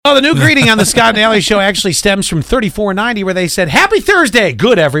the new greeting on the Scott and Alley Show actually stems from 3490, where they said, "Happy Thursday,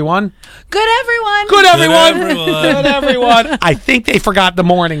 good everyone." Good everyone. Good everyone. Good everyone. I think they forgot the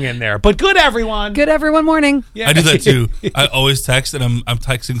morning in there, but good everyone. Good everyone morning. Yeah. I do that too. I always text, and I'm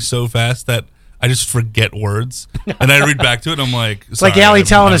texting so fast that I just forget words, and I read back to it, and I'm like, It's like Allie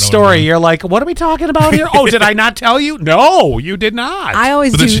telling a story. You're like, what are we talking about here? Oh, did I not tell you? No, you did not. I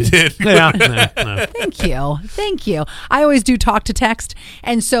always But then do. she did. Yeah. Thank you. I always do talk to text,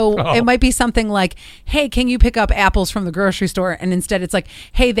 and so it might be something like, "Hey, can you pick up apples from the grocery store?" And instead, it's like,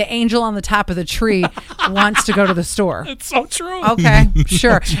 "Hey, the angel on the top of the tree wants to go to the store." It's so true. Okay,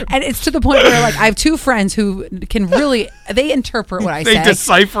 sure. And it's to the point where, like, I have two friends who can really, they interpret what I say. They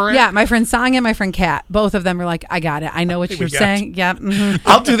decipher it. Yeah, my friend Sonia and my friend Kat, both of them are like, "I got it. I know what you're got saying." Yeah. Mm-hmm.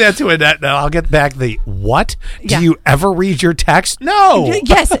 I'll do that to Annette now. I'll get back the what? Yeah. Do you ever read your text? No.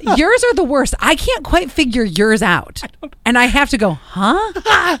 Yes, yours are the worst. I can't quite figure yours out, and I have to go, huh?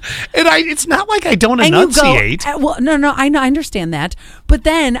 And it's not like I don't And enunciate. you go, well, no, I know, I understand that, but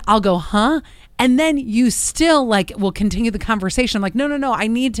then I'll go, huh? And then you still will continue the conversation. I'm like, no, I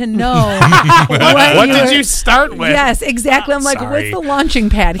need to know what did you start with? Yes, exactly. I'm like, Sorry. what's the launching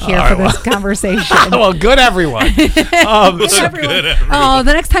pad here for this conversation? Well, good everyone. Everyone. Oh,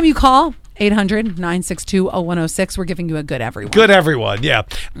 the next time you call, 800-962-0106, we're giving you a good everyone. Good everyone, yeah.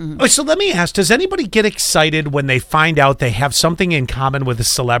 So let me ask, does anybody get excited when they find out they have something in common with a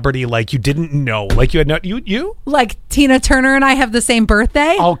celebrity like you didn't know? Like you had no, you? Like Tina Turner and I have the same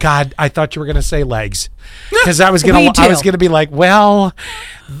birthday? Oh God, I thought you were gonna say legs. Because I was We do. gonna be like, well,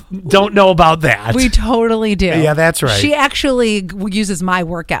 don't know about that. We totally do. Yeah, that's right. She actually uses my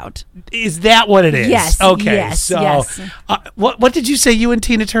workout. Is that what it is? Yes, Okay. yes, so, yes. What did you say you and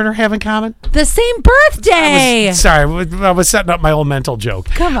Tina Turner have in common? The same birthday. Sorry, I was setting up my own mental joke.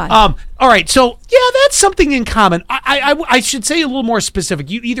 Come on. All right. So yeah, that's something in common. I should say a little more specific.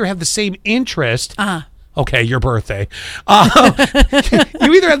 You either have the same interest. Okay, your birthday.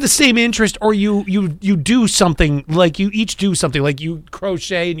 You either have the same interest or you do something, like you each do something, like you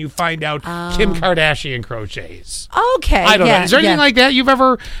crochet and you find out Kim Kardashian crochets. Okay. I don't know. Is there anything yeah. like that you've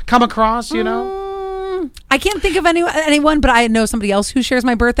ever come across, you know? I can't think of anyone, but I know somebody else who shares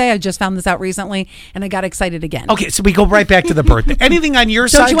my birthday. I just found this out recently, and I got excited again. Okay, so we go right back to the birthday. Anything on your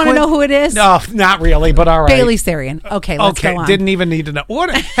side? Don't you want to know who it is? No, not really, but all right. Bailey Sarian. Okay, let's go on. Didn't even need to know. What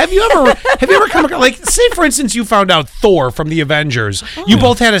have you ever come across, like, say for instance you found out Thor from the Avengers. You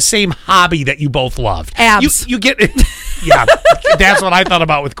both had a same hobby that you both loved. Abs. You get yeah, that's what I thought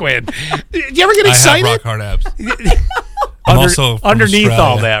about with Quinn. Do you ever get excited? I have rock hard abs. I'm also from underneath Australia.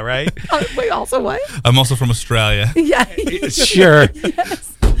 all that, right? Wait, also what? I'm also from Australia. Yeah. Sure.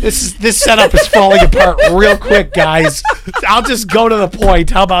 This setup is falling apart real quick, guys. I'll just go to the point.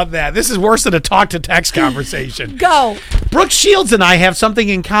 How about that? This is worse than a talk-to-text conversation. Go. Brooke Shields and I have something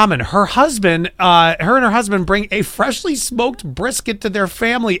in common. Her and her husband bring a freshly smoked brisket to their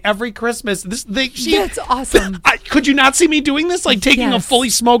family every Christmas. That's awesome. Could you not see me doing this? Like taking a Yes. fully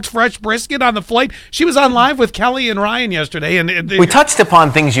smoked fresh brisket on the flight? She was on live with Kelly and Ryan yesterday. And We touched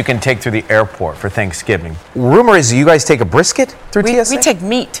upon things you can take through the airport for Thanksgiving. Rumor is you guys take a brisket through TSA? We take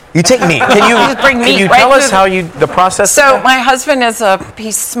meat. You take meat. Can you Just bring can meat you right tell us through how the process? So my husband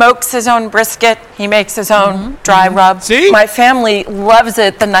he smokes his own brisket. He makes his own dry rub. See? My family loves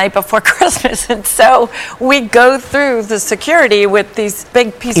it the night before Christmas, and so we go through the security with these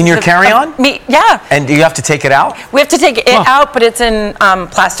big pieces In your of carry-on? meat. Yeah. And do you have to take it out? We have to take it out, but it's in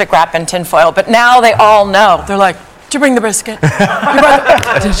plastic wrap and tin foil. But now they all know. They're like, "Did you bring the brisket?"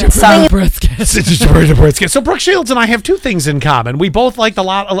 brisket. So Brooke Shields and I have two things in common. We both liked a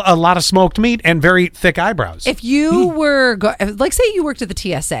lot of smoked meat and very thick eyebrows. If you were, like, say you worked at the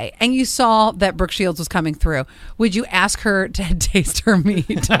TSA and you saw that Brooke Shields was coming through, would you ask her to taste her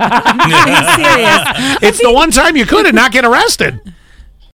meat? I'm being serious. It's the one time you could and not get arrested.